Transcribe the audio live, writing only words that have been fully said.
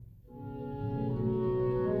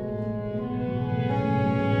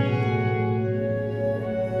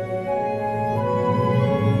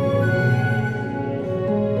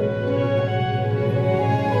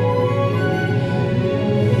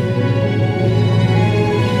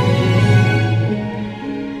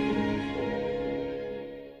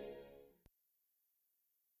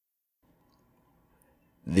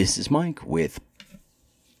This is Mike with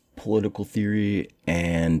political theory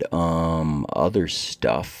and other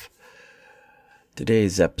stuff.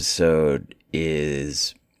 Today's episode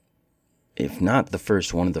is, if not the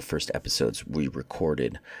first, one of the first episodes we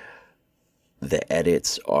recorded. The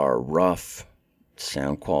edits are rough.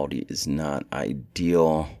 Sound quality is not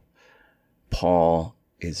ideal. Paul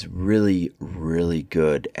is really, really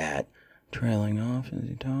good at trailing off as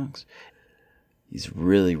he talks. He's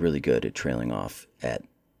really, really good at trailing off at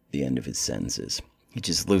the end of his sentences. He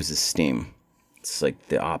just loses steam. It's like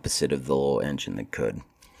the opposite of the little engine that could.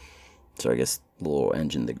 So I guess the little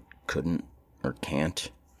engine that couldn't or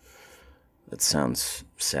can't. That sounds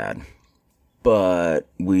sad. But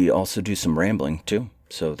we also do some rambling too,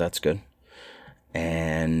 so that's good.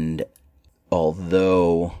 And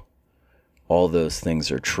although all those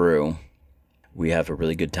things are true, we have a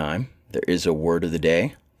really good time. There is a word of the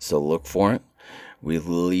day, so look for it. We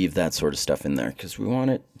leave that sort of stuff in there because we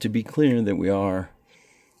want it to be clear that we are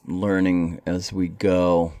learning as we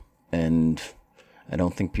go, and I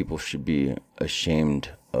don't think people should be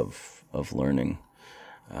ashamed of learning.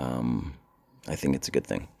 I think it's a good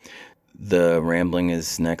thing. The rambling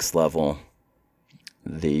is next level.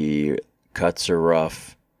 The cuts are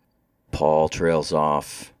rough. Paul trails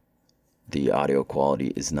off. The audio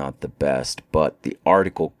quality is not the best, but the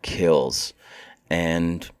article kills.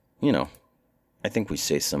 And, I think we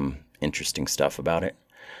say some interesting stuff about it.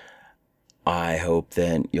 I hope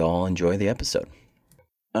that y'all enjoy the episode.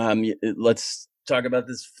 Let's talk about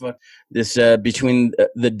this Between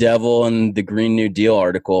the Devil and the Green New Deal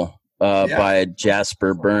article by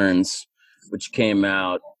Jasper Burns, which came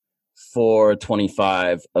out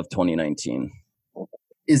 4/25 of 2019.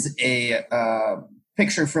 Is a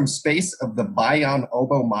picture from space of the Bayan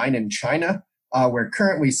Obo mine in China, where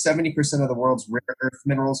currently 70% of the world's rare earth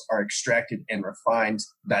minerals are extracted and refined.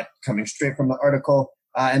 That coming straight from the article.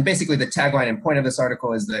 And basically the tagline and point of this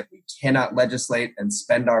article is that we cannot legislate and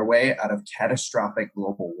spend our way out of catastrophic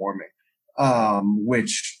global warming,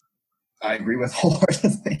 which I agree with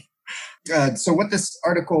wholeheartedly. So what this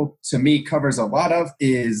article to me covers a lot of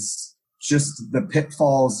is just the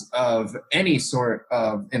pitfalls of any sort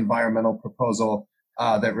of environmental proposal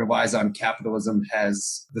that relies on capitalism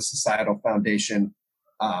as the societal foundation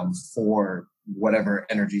for whatever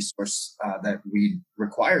energy source that we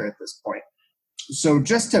require at this point. So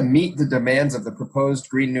just to meet the demands of the proposed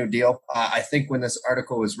Green New Deal, I think when this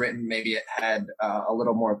article was written, maybe it had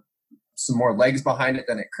some more legs behind it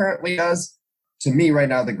than it currently does. To me right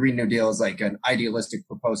now, the Green New Deal is like an idealistic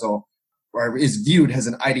proposal, or is viewed as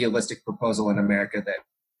an idealistic proposal in America that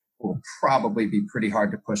will probably be pretty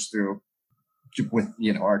hard to push through with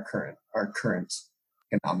our current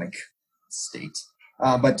economic state.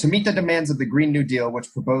 But to meet the demands of the Green New Deal,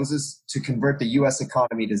 which proposes to convert the U.S.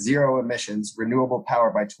 economy to zero emissions renewable power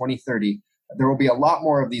by 2030, there will be a lot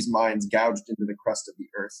more of these mines gouged into the crust of the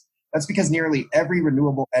earth. That's because nearly every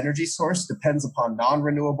renewable energy source depends upon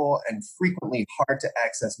non-renewable and frequently hard to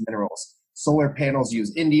access minerals. Solar panels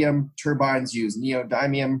use indium, turbines use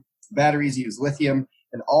neodymium, batteries use lithium,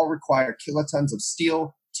 and all require kilotons of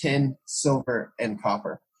steel, tin, silver, and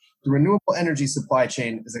copper. The renewable energy supply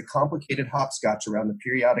chain is a complicated hopscotch around the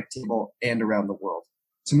periodic table and around the world.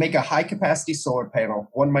 To make a high-capacity solar panel,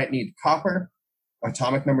 one might need copper,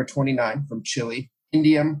 atomic number 29 from Chile,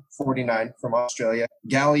 indium 49 from Australia,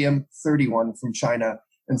 gallium 31 from China,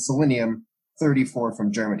 and selenium 34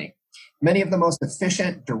 from Germany. Many of the most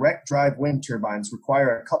efficient direct drive wind turbines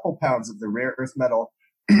require a couple pounds of the rare earth metal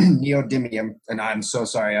neodymium, and I'm so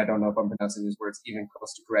sorry, I don't know if I'm pronouncing these words even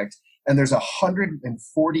close to correct. And there's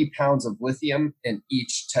 140 pounds of lithium in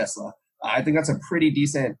each Tesla. I think that's a pretty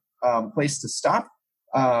decent place to stop,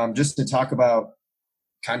 just to talk about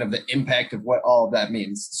kind of the impact of what all of that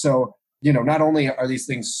means. So, not only are these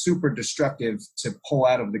things super destructive to pull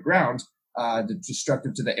out of the ground,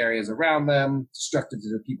 destructive to the areas around them, destructive to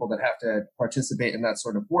the people that have to participate in that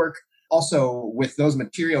sort of work. Also, with those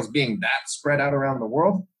materials being that spread out around the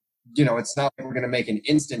world, it's not like we're going to make an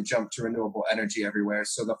instant jump to renewable energy everywhere.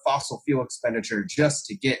 So the fossil fuel expenditure just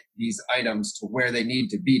to get these items to where they need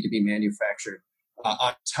to be manufactured,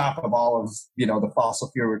 on top of all of, the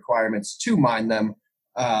fossil fuel requirements to mine them,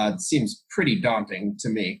 seems pretty daunting to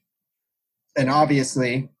me. And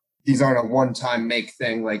obviously, these aren't a one-time make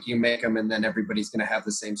thing, like you make them and then everybody's going to have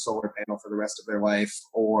the same solar panel for the rest of their life.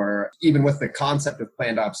 Or even with the concept of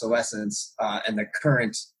planned obsolescence and the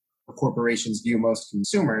current corporations view most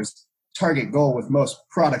consumers, target goal with most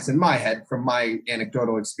products in my head, from my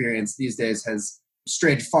anecdotal experience these days, has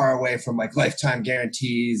strayed far away from like lifetime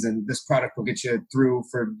guarantees and this product will get you through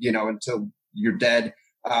for, until you're dead.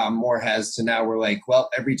 More has to now we're like, well,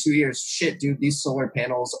 every 2 years, shit, dude, these solar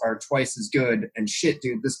panels are twice as good. And shit,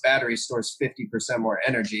 dude, this battery stores 50% more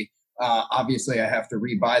energy. Obviously, I have to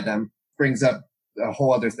rebuy them. Brings up a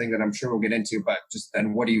whole other thing that I'm sure we'll get into. But just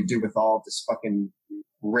then what do you do with all of this fucking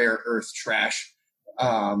rare earth trash?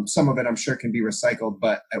 Some of it I'm sure can be recycled,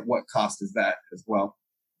 but at what cost is that as well?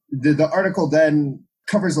 The article then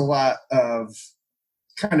covers a lot of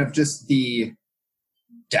kind of just the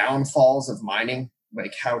downfalls of mining,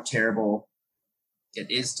 like how terrible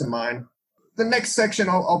it is to mine. The next section,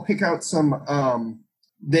 I'll pick out some,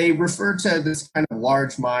 they refer to this kind of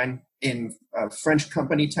large mine in a French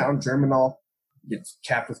company town, Germinal. It's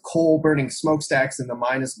capped with coal burning smokestacks, and the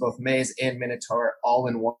mine is both maze and minotaur all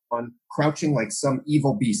in one, crouching like some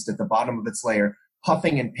evil beast at the bottom of its lair,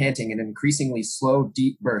 puffing and panting in increasingly slow,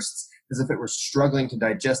 deep bursts, as if it were struggling to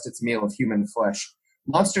digest its meal of human flesh.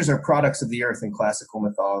 Monsters are products of the earth in classical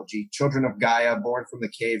mythology, children of Gaia, born from the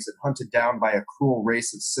caves and hunted down by a cruel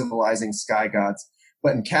race of civilizing sky gods.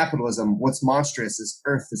 But in capitalism, what's monstrous is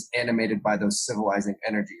earth is animated by those civilizing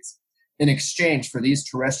energies. In exchange for these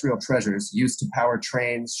terrestrial treasures used to power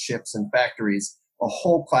trains, ships, and factories, a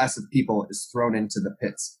whole class of people is thrown into the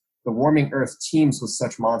pits. The warming earth teems with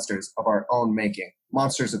such monsters of our own making,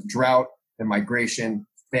 monsters of drought and migration,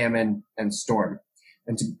 famine, and storm.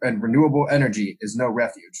 And renewable energy is no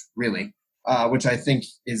refuge, really, which I think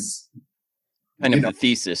is kind of the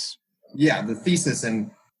thesis. Yeah, the thesis.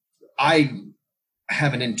 And I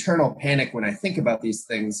have an internal panic when I think about these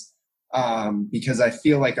things, because I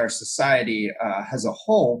feel like our society as a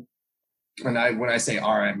whole, and when I say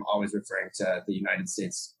our, I'm always referring to the United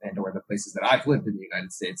States and or the places that I've lived in the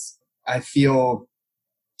United States. I feel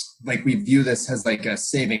like we view this as like a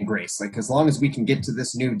saving grace. Like as long as we can get to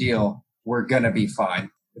this New Deal, we're going to be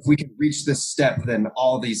fine. If we can reach this step, then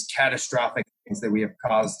all these catastrophic things that we have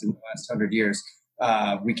caused in the last 100 years,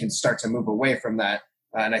 we can start to move away from that.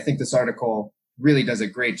 And I think this article really does a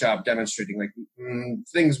great job demonstrating like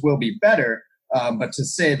things will be better. But to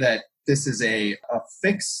say that this is a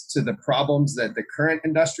fix to the problems that the current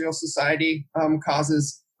industrial society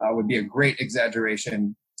causes would be a great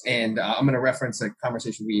exaggeration. And I'm going to reference a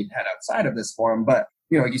conversation we had outside of this forum, but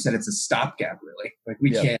like you said, it's a stopgap, really. Like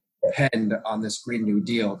we can't depend on this Green New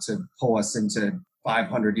Deal to pull us into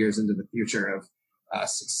 500 years into the future of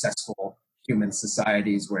successful human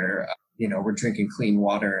societies where, we're drinking clean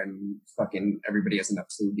water and fucking everybody has enough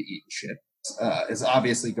food to eat and shit. Is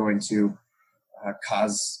obviously going to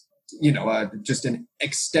cause, just an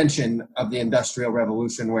extension of the Industrial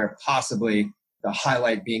Revolution where possibly the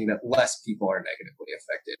highlight being that less people are negatively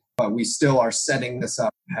affected. But we still are setting this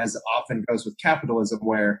up, as often goes with capitalism,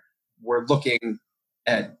 where we're looking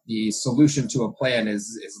at the solution to a plan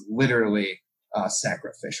is literally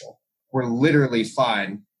sacrificial. We're literally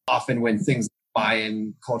fine. Often when things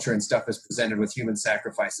buy-in culture and stuff is presented with human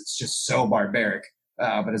sacrifice, it's just so barbaric.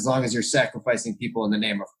 But as long as you're sacrificing people in the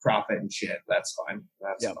name of profit and shit, that's fine.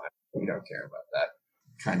 That's fine. We don't care about that.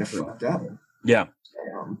 Kind of fucked up. Yeah,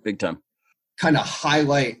 big time. Kind of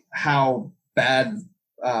highlight how bad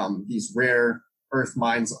these rare earth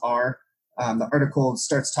mines are. The article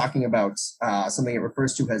starts talking about something it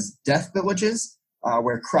refers to as death villages,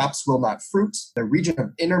 where crops will not fruit. The region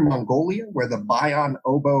of Inner Mongolia, where the Bayan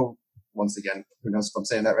Obo, once again, who knows if I'm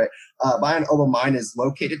saying that right, Bayan Obo mine is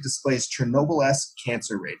located, displays Chernobyl-esque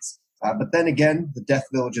cancer rates. But then again, the death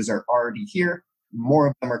villages are already here. More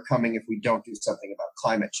of them are coming if we don't do something about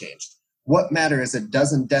climate change. What matter is a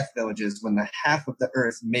dozen death villages when the half of the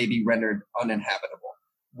earth may be rendered uninhabitable?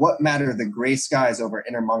 What matter the gray skies over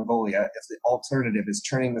Inner Mongolia if the alternative is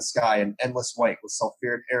turning the sky an endless white with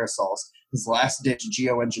sulfuric aerosols, his last-ditch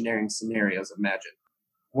geoengineering scenarios imagine?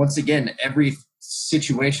 Once again, every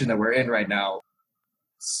situation that we're in right now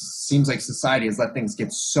seems like society has let things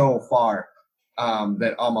get so far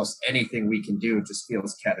that almost anything we can do just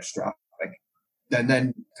feels catastrophic. And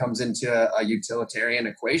then comes into a utilitarian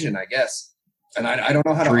equation, I guess. And I don't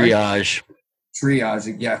know how to triage.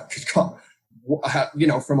 Yeah, good call.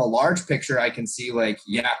 From a large picture, I can see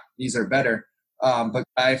these are better. But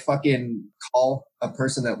I fucking call a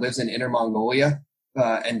person that lives in Inner Mongolia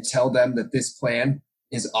and tell them that this plan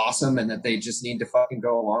is awesome and that they just need to fucking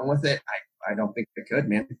go along with it. I don't think I could,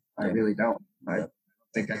 man. I really don't. I don't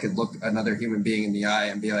think I could look another human being in the eye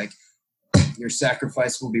and be like, your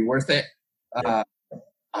sacrifice will be worth it.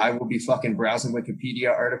 I will be fucking browsing Wikipedia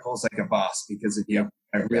articles like a boss because of you.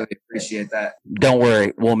 I really appreciate that. Don't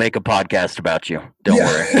worry. We'll make a podcast about you. Don't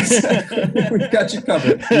worry. We've got you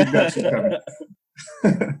covered. God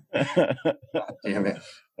damn it.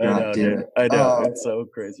 I know. It's so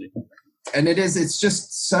crazy. And it's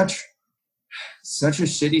just such such a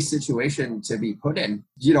shitty situation to be put in.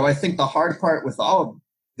 You know, I think the hard part with all of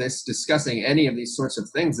this, discussing any of these sorts of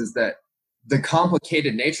things, is that the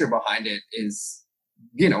complicated nature behind it is,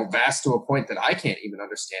 you know, vast to a point that I can't even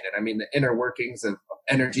understand it. I mean, the inner workings of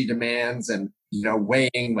energy demands and, you know,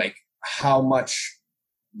 weighing like how much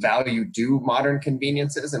value do modern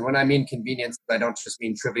conveniences. And when I mean convenience, I don't just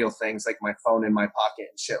mean trivial things like my phone in my pocket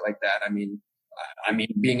and shit like that. I mean,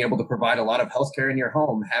 being able to provide a lot of healthcare in your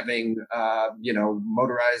home, having, you know,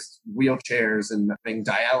 motorized wheelchairs and having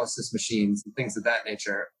dialysis machines and things of that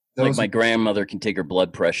nature. Like my grandmother can take her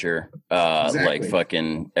blood pressure, Exactly. like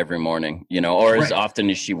fucking every morning, you know, or as Right. often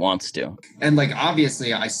as she wants to. And like,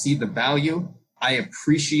 obviously I see the value. I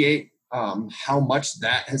appreciate how much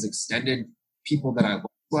that has extended people that I love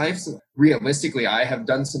lives. Realistically, I have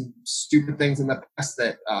done some stupid things in the past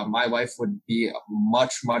that my life would be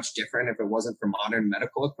much, much different if it wasn't for modern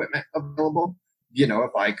medical equipment available. You know,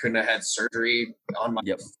 if I couldn't have had surgery on my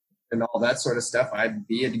and all that sort of stuff, I'd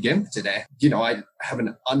be a gimp today. You know, I have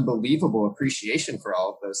an unbelievable appreciation for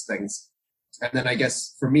all of those things. And then I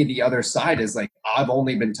guess for me, the other side is like, I've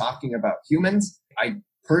only been talking about humans. I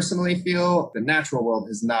personally feel the natural world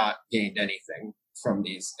has not gained anything from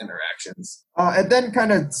these interactions. And then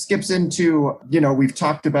kind of skips into, you know, we've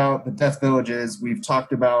talked about the death villages. We've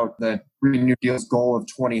talked about the Green New Deal's goal of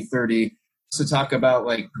 2030. So talk about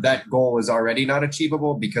like that goal is already not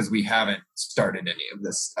achievable because we haven't started any of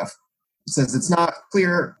this stuff. It says it's not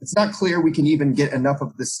clear we can even get enough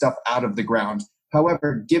of this stuff out of the ground.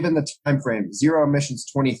 However, given the time frame, zero emissions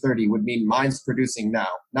 2030 would mean mines producing now,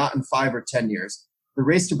 not in 5 or 10 years. The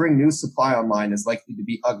race to bring new supply online is likely to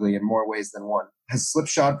be ugly in more ways than one, as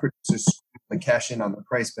slipshod producers cash in on the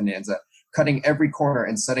price bonanza, cutting every corner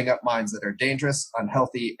and setting up mines that are dangerous,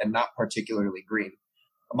 unhealthy, and not particularly green.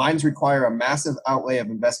 Mines require a massive outlay of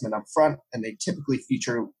investment up front, and they typically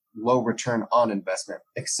feature low return on investment,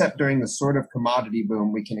 except during the sort of commodity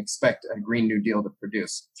boom we can expect a Green New Deal to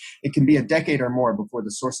produce. It can be a decade or more before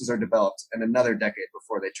the sources are developed and another decade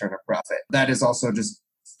before they turn a profit. That is also just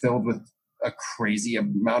filled with a crazy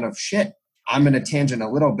amount of shit. I'm in a tangent a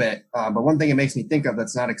little bit, but one thing it makes me think of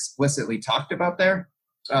that's not explicitly talked about there,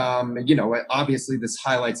 you know, obviously this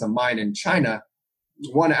highlights a mine in China.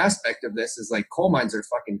 One aspect of this is like coal mines are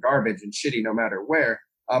fucking garbage and shitty no matter where.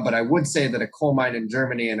 But I would say that a coal mine in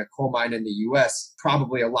Germany and a coal mine in the US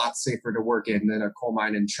probably a lot safer to work in than a coal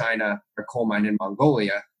mine in China or coal mine in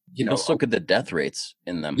Mongolia. You know, let's look at the death rates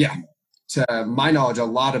in them. Yeah. To my knowledge, a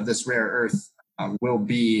lot of this rare earth will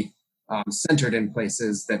be centered in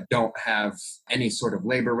places that don't have any sort of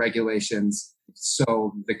labor regulations.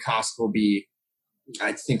 So the cost will be,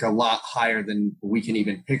 I think, a lot higher than we can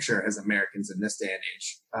even picture as Americans in this day and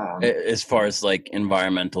age. As far as like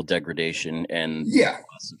environmental degradation and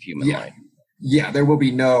loss of human life. Yeah, there will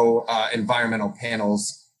be no environmental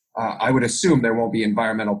panels. I would assume there won't be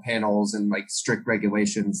environmental panels and like strict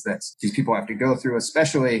regulations that these people have to go through,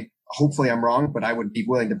 especially, hopefully I'm wrong, but I would be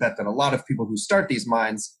willing to bet that a lot of people who start these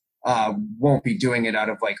mines won't be doing it out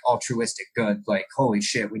of like altruistic good, like, holy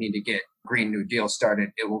shit, we need to get Green New Deal started.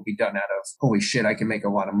 It will be done out of, holy shit, I can make a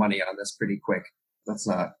lot of money on this pretty quick. That's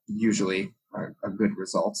not usually a good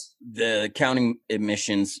result. The counting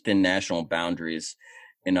emissions within national boundaries,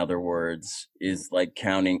 in other words, is like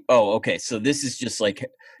counting. Oh, okay. So this is just like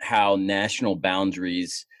how national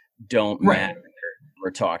boundaries don't matter.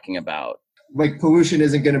 We're talking about like pollution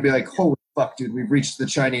isn't going to be like, holy fuck, dude, we've reached the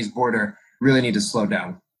Chinese border. Really need to slow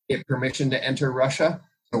down. Get permission to enter Russia.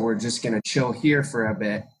 So we're just going to chill here for a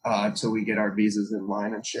bit till we get our visas in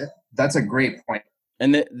line and shit. That's a great point.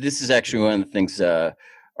 And this is actually one of the things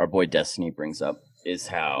our boy Destiny brings up, is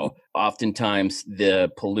how oftentimes the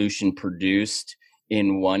pollution produced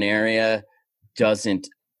in one area doesn't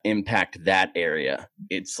impact that area.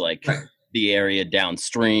 It's like the area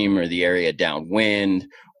downstream or the area downwind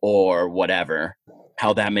or whatever.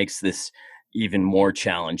 How that makes this even more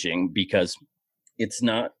challenging, because it's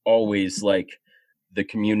not always like the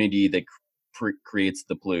community that creates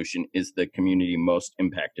the pollution is the community most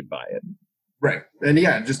impacted by it. Right. And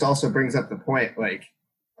yeah, it just also brings up the point, like,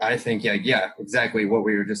 I think, yeah, exactly what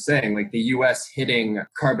we were just saying. Like the US hitting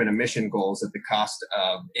carbon emission goals at the cost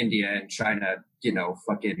of India and China, you know,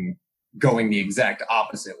 fucking going the exact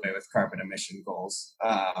opposite way with carbon emission goals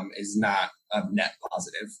is not a net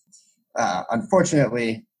positive.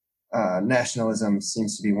 Unfortunately, nationalism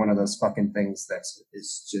seems to be one of those fucking things that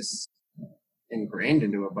is just ingrained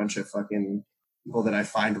into a bunch of fucking people that I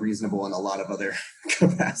find reasonable in a lot of other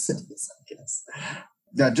capacities, I guess.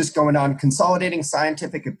 Just going on, Consolidating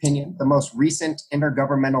Scientific Opinion, the most recent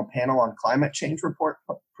Intergovernmental Panel on Climate Change report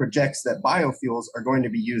projects that biofuels are going to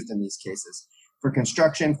be used in these cases. for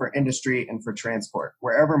construction, for industry, and for transport,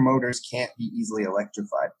 wherever motors can't be easily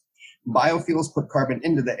electrified. Biofuels put carbon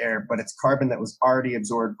into the air, but it's carbon that was already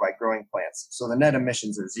absorbed by growing plants, so the net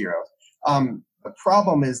emissions are zero. The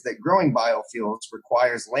problem is that growing biofuels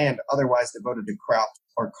requires land otherwise devoted to crops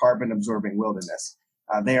or carbon-absorbing wilderness.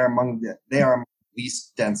 They are among the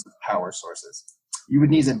least dense of power sources. You would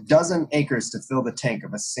need a dozen acres to fill the tank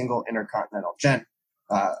of a single intercontinental jet.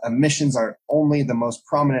 Emissions are only the most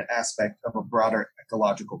prominent aspect of a broader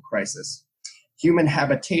ecological crisis. Human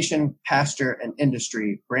habitation, pasture, and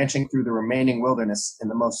industry branching through the remaining wilderness in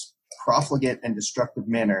the most profligate and destructive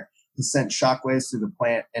manner has sent shockwaves through the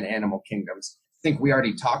plant and animal kingdoms. I think we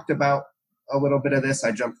already talked about a little bit of this.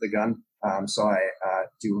 I jumped the gun, so I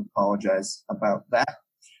do apologize about that.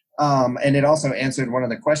 And it also answered one of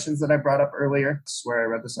the questions that I brought up earlier. I swear I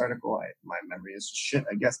read this article. My memory is shit,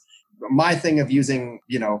 I guess. My thing of using,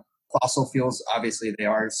 fossil fuels, obviously they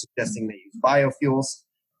are suggesting they use biofuels,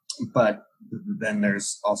 but then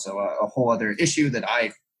there's also a whole other issue that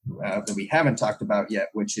that we haven't talked about yet,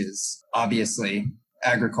 which is obviously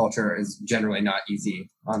agriculture is generally not easy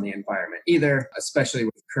on the environment either, especially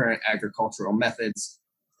with current agricultural methods.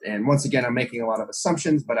 And once again, I'm making a lot of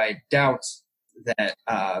assumptions, but I doubt that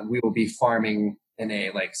we will be farming in a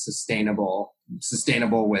sustainable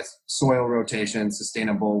with soil rotation,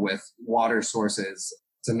 sustainable with water sources.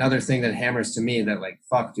 It's another thing that hammers to me that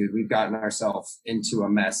fuck, dude, we've gotten ourselves into a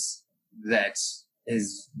mess that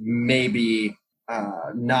is maybe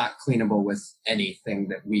not cleanable with any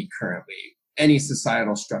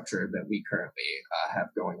societal structure that we currently have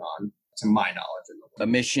going on, to my knowledge.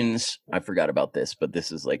 Emissions, I forgot about this, but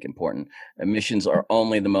this is important. Emissions are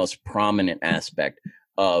only the most prominent aspect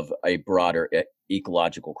of a broader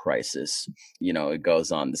ecological crisis. It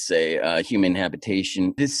goes on to say human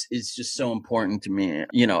habitation. This is just so important to me.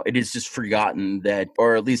 It is just forgotten that,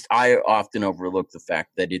 or at least I often overlook the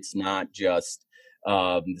fact that it's not just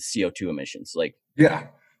the CO2 emissions. Yeah.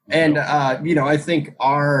 And, I think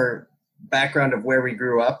our background of where we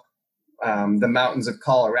grew up, the mountains of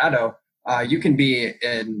Colorado, you can be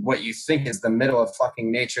in what you think is the middle of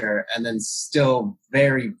fucking nature and then still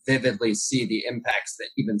very vividly see the impacts that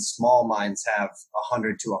even small mines have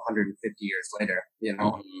 100 to 150 years later,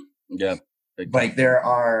 Mm-hmm. Yeah. There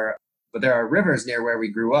are rivers near where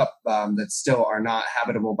we grew up that still are not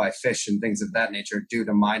habitable by fish and things of that nature due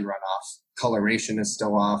to mine runoff. Coloration is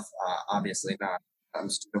still off, obviously not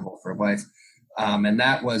suitable for life. And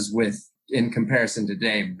that was in comparison to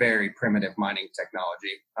today, very primitive mining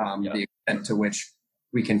technology. The extent to which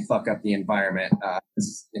we can fuck up the environment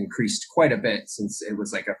has increased quite a bit since it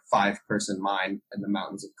was a 5-person mine in the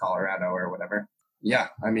mountains of Colorado or whatever. Yeah,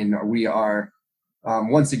 we are,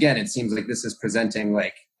 once again, it seems like this is presenting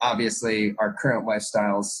obviously our current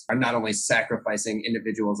lifestyles are not only sacrificing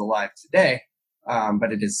individuals alive today,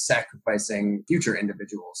 but it is sacrificing future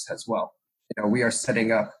individuals as well. We are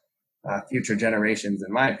setting up future generations,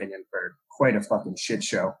 in my opinion, for quite a fucking shit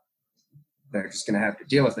show. They're just going to have to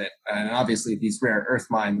deal with it. And obviously these rare earth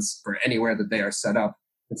mines, for anywhere that they are set up,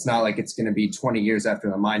 it's not like it's going to be 20 years after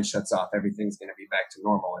the mine shuts off, everything's going to be back to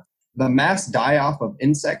normal. The mass die-off of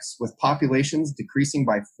insects, with populations decreasing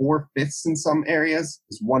by 4/5 in some areas,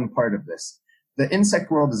 is one part of this. The insect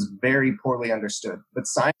world is very poorly understood, but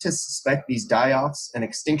scientists suspect these die-offs and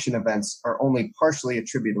extinction events are only partially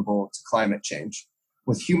attributable to climate change,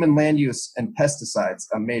 with human land use and pesticides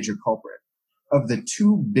a major culprit. Of the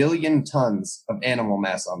 2 billion tons of animal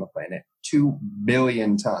mass on the planet, 2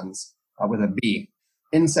 billion tons with a B,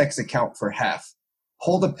 insects account for half.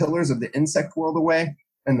 Pull the pillars of the insect world away,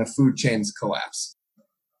 and the food chains collapse.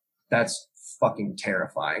 That's fucking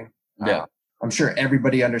terrifying. Yeah. I'm sure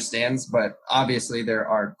everybody understands, but obviously there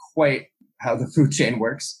are how the food chain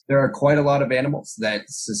works. There are quite a lot of animals that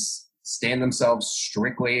sustain themselves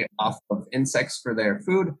strictly off of insects for their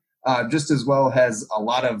food, just as well as a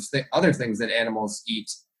lot of other things that animals eat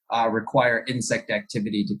require insect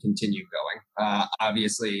activity to continue going.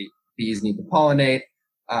 Obviously, bees need to pollinate,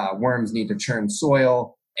 worms need to churn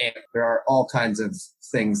soil, and there are all kinds of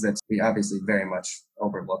things that we obviously very much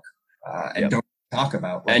overlook and don't talk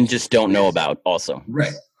about. And just don't know about also.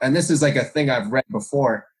 Right. And this is a thing I've read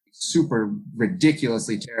before, super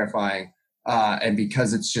ridiculously terrifying. And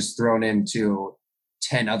because it's just thrown into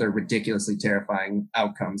 10 other ridiculously terrifying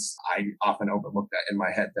outcomes, I often overlook that in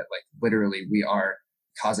my head that literally we are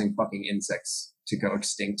causing fucking insects to go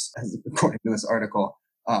extinct, according to this article,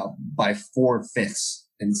 by 4/5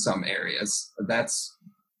 in some areas.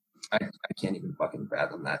 I can't even fucking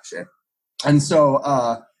fathom that shit. And so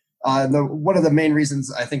one of the main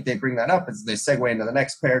reasons I think they bring that up is they segue into the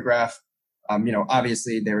next paragraph.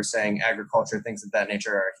 Obviously they were saying agriculture, things of that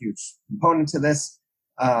nature are a huge component to this,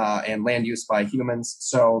 and land use by humans.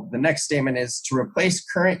 So the next statement is to replace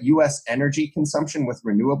current U.S. energy consumption with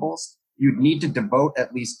renewables, you'd need to devote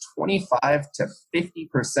at least 25 to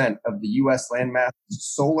 50% of the U.S. landmass to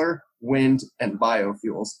solar, wind, and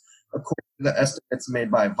biofuels. According to the estimates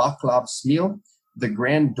made by Vaclav Smil, the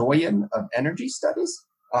grand doyen of energy studies.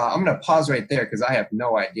 I'm going to pause right there because I have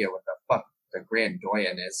no idea what the fuck the grand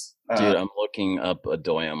doyen is. Dude, I'm looking up a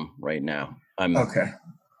doyen right now. Okay.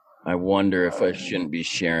 I wonder if I shouldn't be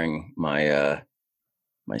sharing my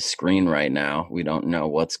my screen right now. We don't know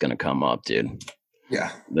what's going to come up, dude.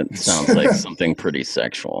 Yeah. That sounds like something pretty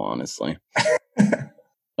sexual, honestly.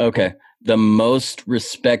 Okay. The most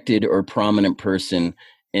respected or prominent person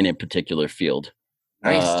in a particular field.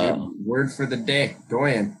 Nice, dude. Word for the day.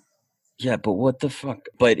 Doyen. Yeah, but what the fuck?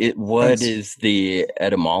 But what is the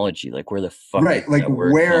etymology? Like, where the fuck? Right. Like,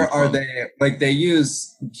 where are from? they? Like, they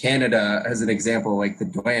use Canada as an example, like the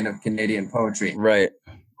doyen of Canadian poetry. Right.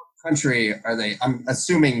 What country are they? I'm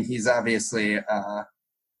assuming he's obviously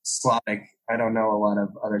Slavic. I don't know a lot of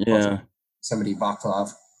other cultures. Somebody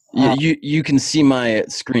Vaclav. You can see my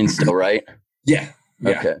screen still, right? Yeah.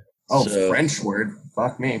 Okay. Oh, so, French word.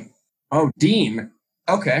 Fuck me. Oh, Dean.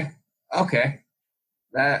 Okay.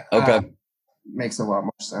 That makes a lot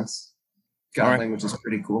more sense. God language is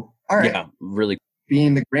pretty cool. All right. Yeah, really.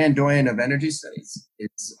 Being the grand doyen of energy studies,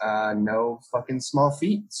 it's no fucking small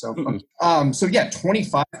feat. So, so yeah,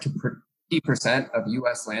 25 to 30% of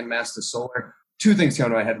U.S. landmass to solar. Two things come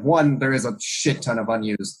to my head. One, there is a shit ton of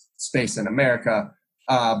unused space in America.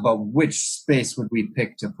 But which space would we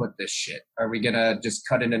pick to put this shit? Are we going to just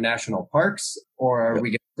cut into national parks, or are we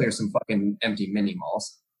going to clear some fucking empty mini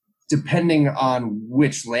malls? Depending on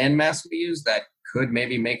which landmass we use, that could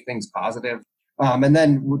maybe make things positive. And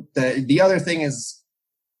then the other thing is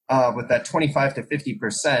with that 25 to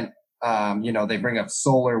 50%, they bring up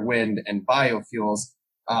solar, wind, and biofuels.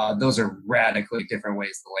 Those are radically different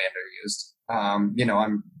ways the land are used.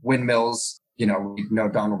 On windmills, we know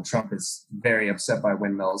Donald Trump is very upset by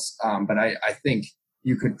windmills, but I think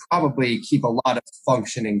you could probably keep a lot of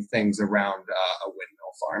functioning things around a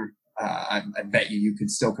windmill farm. I bet you could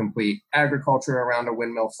still complete agriculture around a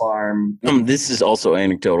windmill farm. This is also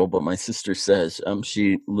anecdotal, but my sister says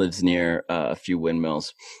she lives near a few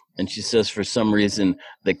windmills, and she says for some reason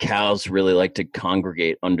the cows really like to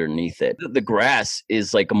congregate underneath it. The grass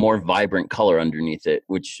is like a more vibrant color underneath it,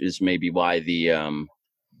 which is maybe why the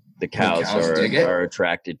cows are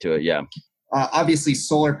attracted to it. Yeah. Obviously,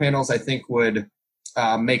 solar panels, I think, would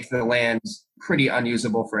make the land pretty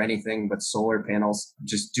unusable for anything but solar panels,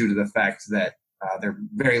 just due to the fact that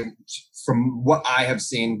they're from what I have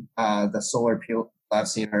seen, the solar panels I've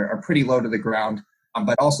seen are pretty low to the ground.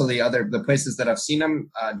 But also the places that I've seen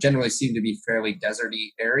them generally seem to be fairly deserty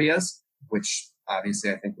areas, which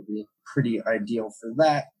obviously I think would be pretty ideal for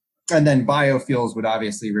that. And then biofuels would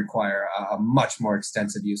obviously require a much more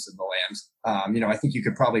extensive use of the land. I think you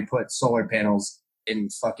could probably put solar panels in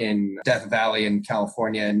fucking Death Valley in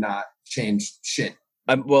California and not change shit.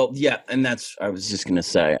 Well, yeah, and I was just going to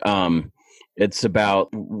say, it's about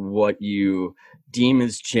what you deem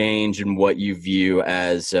as change and what you view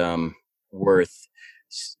as worth,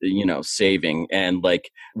 saving. And like,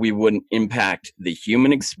 we wouldn't impact the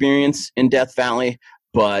human experience in Death Valley,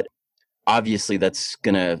 but obviously that's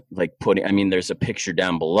gonna there's a picture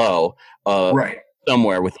down below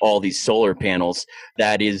somewhere with all these solar panels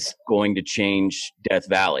that is going to change Death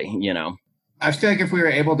Valley. I feel like if we were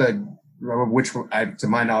able to, which to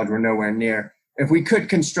my knowledge we're nowhere near, if we could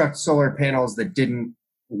construct solar panels that didn't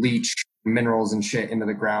leach minerals and shit into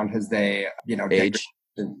the ground as they age,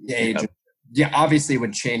 obviously it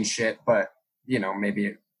would change shit, but maybe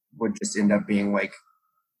it would just end up being like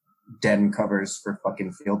den covers for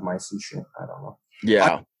fucking field mice and shit. I don't know.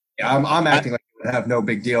 Yeah. I'm acting like it would have no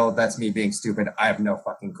big deal. That's me being stupid. I have no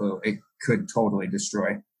fucking clue. It could totally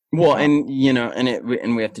destroy. Well, and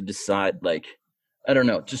we have to decide, like, I don't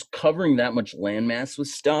know, just covering that much landmass with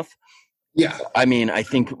stuff. Yeah. I mean, I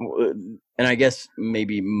think, and I guess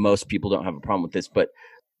maybe most people don't have a problem with this, but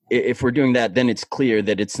if we're doing that, then it's clear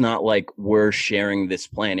that it's not like we're sharing this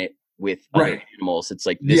planet with other animals. It's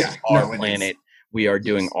like, this is our planet. We are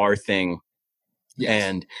doing our thing. Yes.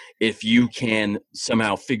 And if you can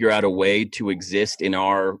somehow figure out a way to exist in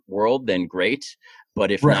our world, then great.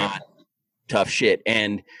 But if not, tough shit.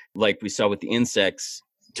 And like we saw with the insects,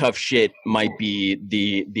 tough shit might be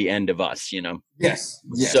the end of us, Yes.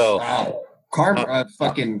 So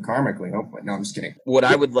fucking karmically, hopefully. No, I'm just kidding. What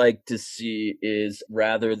I would like to see is,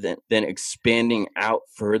 rather than expanding out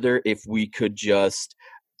further, if we could just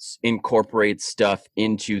incorporate stuff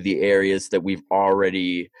into the areas that we've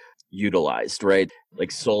already utilized, right?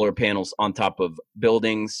 Like solar panels on top of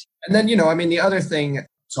buildings. And then, the other thing,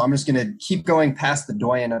 so I'm just going to keep going past the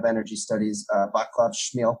doyen of energy studies, Vaclav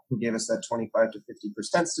Smil, who gave us that 25 to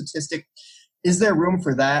 50% statistic. Is there room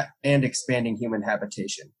for that and expanding human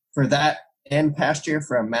habitation? For that and pasture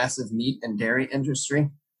for a massive meat and dairy industry?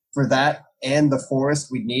 For that and the forest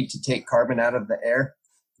we'd need to take carbon out of the air?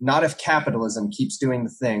 Not if capitalism keeps doing the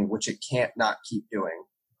thing which it can't not keep doing: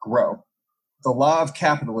 grow. The law of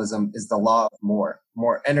capitalism is the law of more.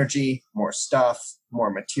 More energy, more stuff,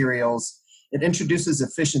 more materials. It introduces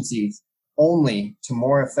efficiencies only to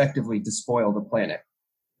more effectively despoil the planet.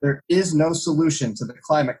 There is no solution to the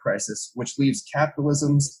climate crisis which leaves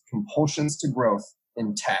capitalism's compulsions to growth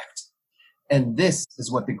intact. And this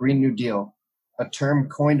is what the Green New Deal, a term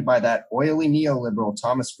coined by that oily neoliberal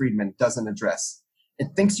Thomas Friedman, doesn't address. It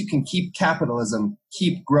thinks you can keep capitalism,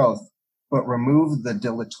 keep growth, but remove the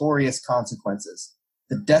deleterious consequences.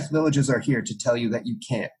 The death villages are here to tell you that you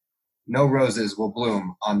can't. No roses will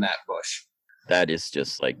bloom on that bush. That is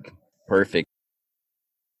just like perfect.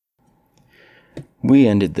 We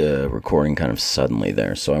ended the recording kind of suddenly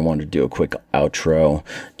there, so I wanted to do a quick outro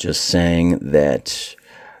just saying that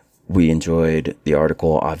we enjoyed the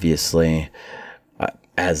article, obviously.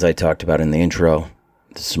 As I talked about in the intro,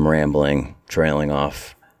 there's some rambling, trailing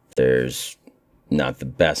off. There's not the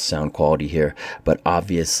best sound quality here, but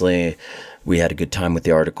obviously we had a good time with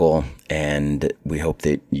the article, and we hope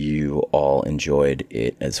that you all enjoyed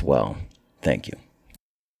it as well. Thank you.